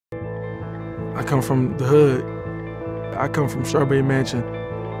I come from the hood. I come from Strawberry Mansion.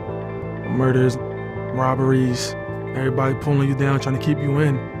 Murders, robberies, everybody pulling you down, trying to keep you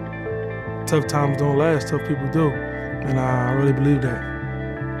in. Tough times don't last, tough people do. And I really believe that.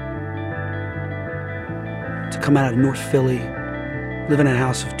 To come out of North Philly, live in a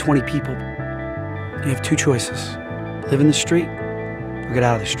house of 20 people, you have two choices. Live in the street or get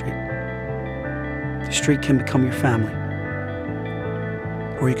out of the street. The street can become your family,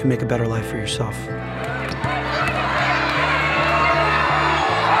 or you can make a better life for yourself.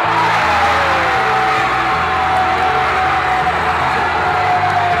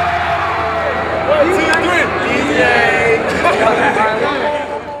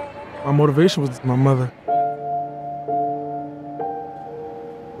 My motivation was my mother.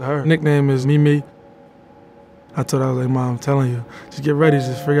 Her nickname is Mimi. I told her, I was like, Mom, I'm telling you, just get ready,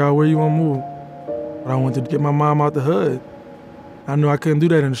 just figure out where you want to move. But I wanted to get my mom out the hood. I knew I couldn't do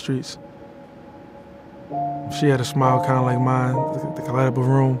that in the streets. She had a smile kind of like mine, that could light up a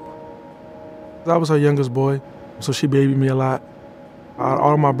room. I was her youngest boy, so she babied me a lot. Out of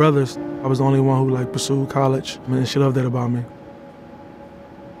all my brothers, I was the only one who pursued college, and she loved that about me.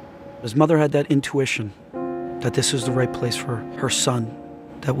 His mother had that intuition that this was the right place for her son,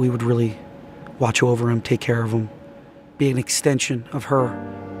 that we would really watch over him, take care of him, be an extension of her.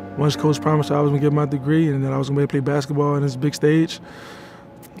 Once Coach promised I was going to get my degree and that I was going to play basketball on this big stage,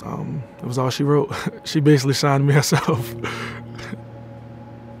 it was all she wrote. She basically signed me herself.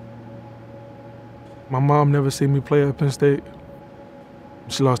 My mom never seen me play at Penn State.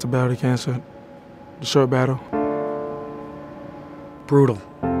 She lost a battle to cancer, the short battle. Brutal,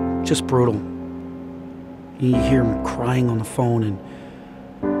 just brutal. You hear him crying on the phone and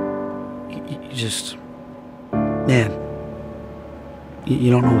you just, man,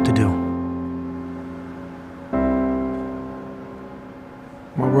 you don't know what to do.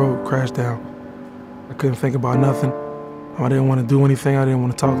 My world crashed down. I couldn't think about nothing. I didn't want to do anything. I didn't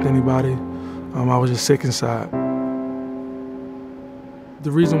want to talk to anybody. I was just sick inside.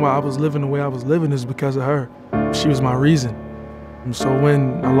 The reason why I was living the way I was living is because of her. She was my reason. And so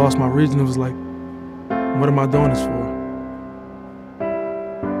when I lost my reason, it was like, what am I doing this for?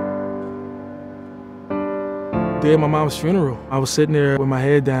 The day of my mom's funeral, I was sitting there with my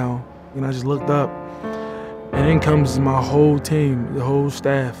head down, and I just looked up, and in comes my whole team, the whole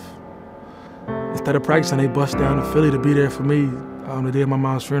staff. Instead of practicing, they bust down to Philly to be there for me the day of my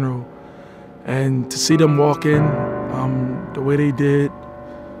mom's funeral. And to see them walk in the way they did,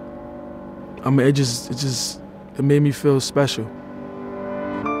 it made me feel special.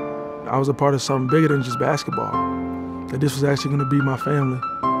 I was a part of something bigger than just basketball, that this was actually going to be my family.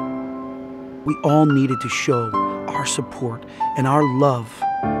 We all needed to show our support and our love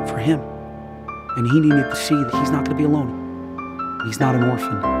for him. And he needed to see that he's not going to be alone. He's not an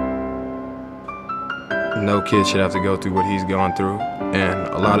orphan. No kid should have to go through what he's gone through, and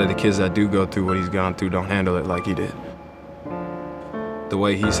a lot of the kids that do go through what he's gone through don't handle it like he did. The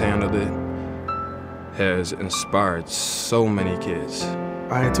way he's handled it has inspired so many kids.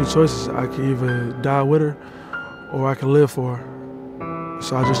 I had two choices. I could either die with her or I could live for her.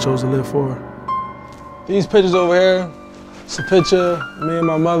 So I just chose to live for her. These pictures over here, it's a picture of me and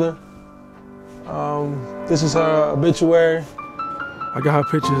my mother. This is her obituary. I got her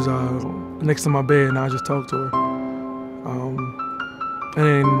pictures next to my bed, and I just talked to her. And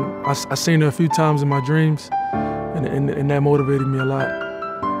then I seen her a few times in my dreams, and that motivated me a lot.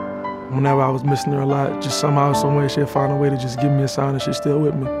 Whenever I was missing her a lot, just somehow, some way, she'd find a way to just give me a sign that she's still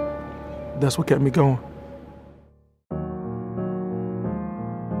with me. That's what kept me going.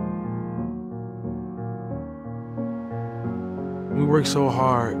 We worked so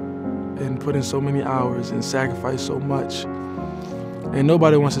hard and put in so many hours and sacrificed so much. And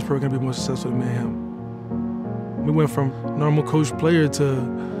nobody wants this program to be more successful than me and him. We went from normal coach player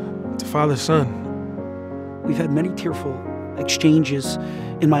to father-son. We've had many tearful exchanges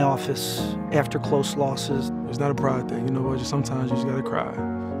in my office after close losses. It's not a pride thing, you know what? Just sometimes you just gotta cry,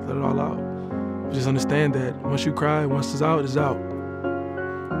 let it all out. Just understand that once you cry, once it's out, it's out.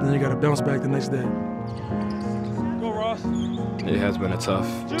 And then you gotta bounce back the next day. Go, Ross. It has been a tough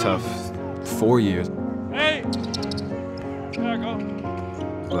 4 years. Hey! There I go.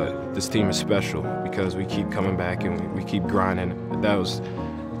 But this team is special because we keep coming back and we keep grinding. That was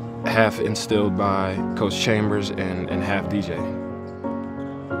half instilled by Coach Chambers and half DJ.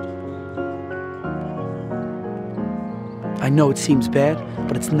 I know it seems bad,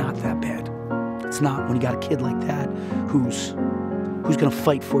 but it's not that bad. It's not when you got a kid like that who's gonna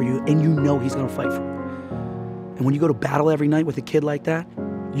fight for you, and you know he's gonna fight for you. And when you go to battle every night with a kid like that,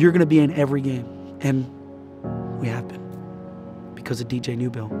 you're gonna be in every game. And we have been, because of DJ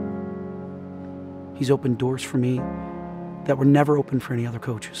Newbill. He's opened doors for me that were never open for any other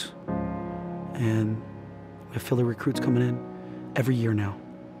coaches. And we have Philly recruits coming in every year now.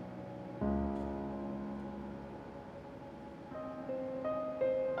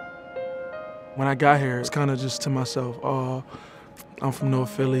 When I got here, it's kind of just to myself, oh, I'm from North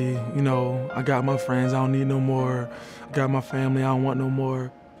Philly, you know, I got my friends, I don't need no more. I got my family, I don't want no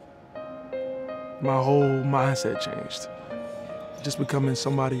more. My whole mindset changed. Just becoming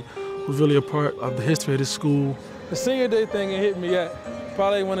somebody who's really a part of the history of this school. The senior day thing, it hit me yet.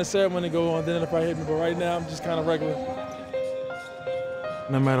 Probably when the ceremony go on, then it probably hit me, but right now I'm just kind of regular.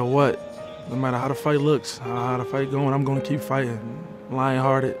 No matter what, no matter how the fight looks, how the fight going, I'm gonna keep fighting,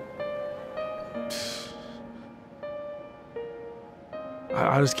 lion-hearted.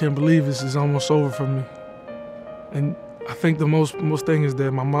 I just can't believe this is almost over for me. And I think the most thing is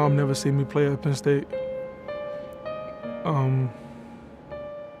that my mom never seen me play at Penn State.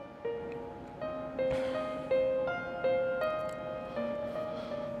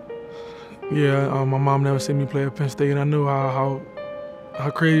 My mom never seen me play at Penn State, and I knew how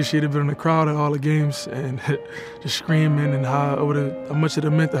crazy she'd have been in the crowd at all the games and just screaming, and how much it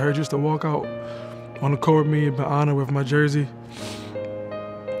meant to her just to walk out on the court with me and be honored with my jersey.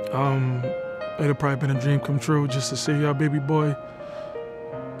 It'd have probably been a dream come true just to see our baby boy,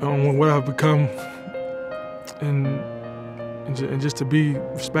 what I've become, and just to be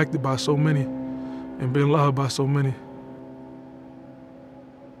respected by so many and being loved by so many.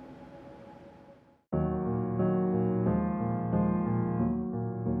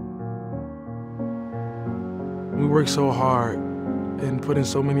 We work so hard and put in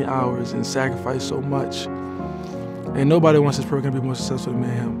so many hours and sacrifice so much. And nobody wants this program to be more successful than me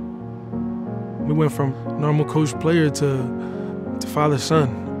and him. We went from normal coach player to father-son.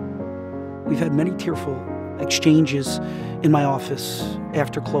 We've had many tearful exchanges in my office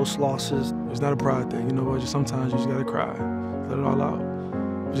after close losses. It's not a pride thing, you know what? Just sometimes you just gotta cry, let it all out.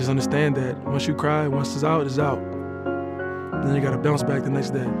 But just understand that once you cry, once it's out, it's out. And then you gotta bounce back the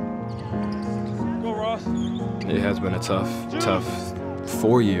next day. Go, Ross. It has been a tough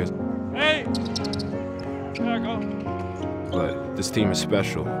 4 years. Hey! There I go. But this team is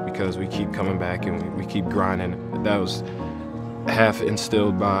special because we keep coming back and we keep grinding. That was half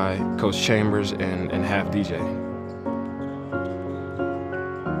instilled by Coach Chambers and half DJ.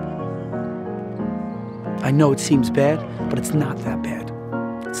 I know it seems bad, but it's not that bad.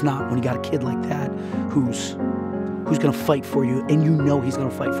 It's not when you got a kid like that who's gonna fight for you, and you know he's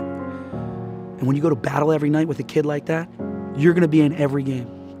gonna fight for you. And when you go to battle every night with a kid like that, you're gonna be in every game.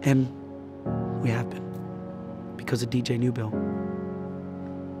 And we have been, because of DJ Newbill.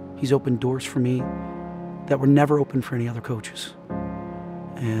 He's opened doors for me that were never open for any other coaches.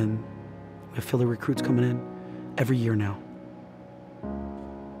 And we have Philly recruits coming in every year now.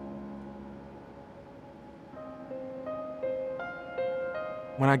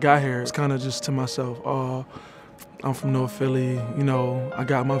 When I got here, it's kind of just to myself, oh, I'm from North Philly, you know, I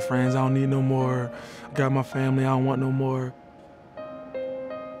got my friends, I don't need no more. I got my family, I don't want no more.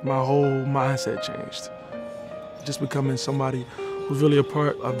 My whole mindset changed. Just becoming somebody who's really a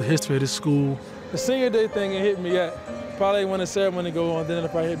part of the history of this school. The senior day thing, it hit me yet. Probably when the ceremony go on, then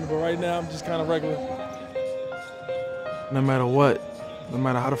it probably hit me, but right now I'm just kind of regular. No matter what, no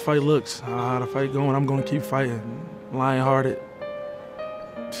matter how the fight looks, how the fight going, I'm gonna keep fighting, lion-hearted.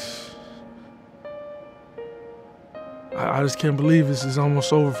 I just can't believe this is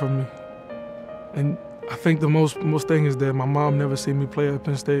almost over for me. And I think the most thing is that my mom never seen me play at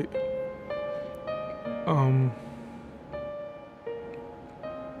Penn State.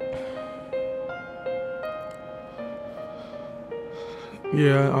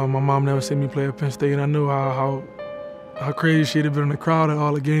 My mom never seen me play at Penn State, and I knew how crazy she'd have been in the crowd at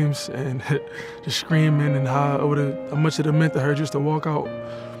all the games and just screaming, and how much it meant to her just to walk out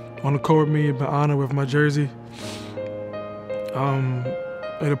on the court with me and be honored with my jersey.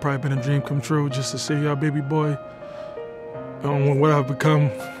 It'd have probably been a dream come true just to see our baby boy, what I've become,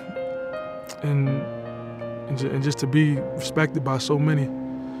 and just to be respected by so many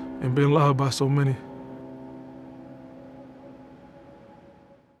and being loved by so many.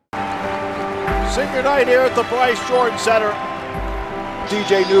 Senior night here at the Bryce Jordan Center.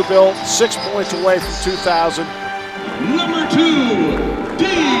 DJ Newbill, 6 points away from 2,000. Number 2,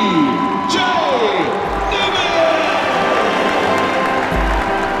 DJ Newbill.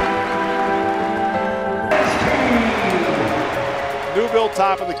 Newbill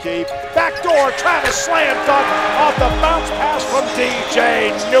top of the key. Backdoor, Travis slam dunk off the bounce pass from DJ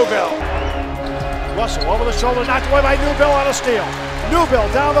Newbill. Russell over the shoulder, knocked away by Newbill on a steal.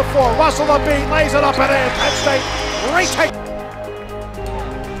 Newbill down the floor, Russell the beat, lays it up and in. Penn State retake.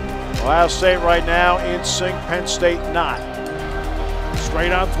 Ohio State right now in sync, Penn State not.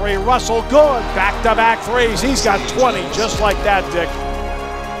 Straight on three, Russell good. Back-to-back threes. He's got 20 just like that, Dick.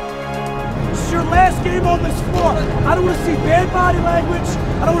 This is your last game on this floor. I don't want to see bad body language.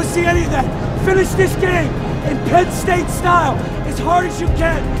 I don't want to see any of that. Finish this game in Penn State style as hard as you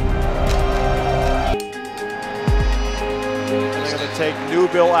can. They're going to take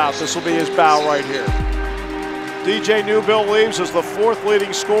Newbill out. This will be his bow right here. DJ Newbill leaves as the 4th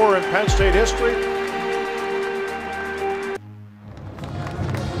leading scorer in Penn State history.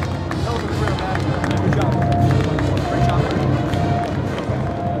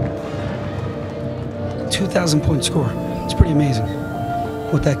 2,000-point score. It's pretty amazing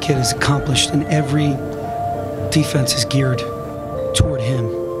what that kid has accomplished, and every defense is geared toward him.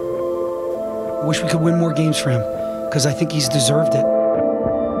 I wish we could win more games for him because I think he's deserved it.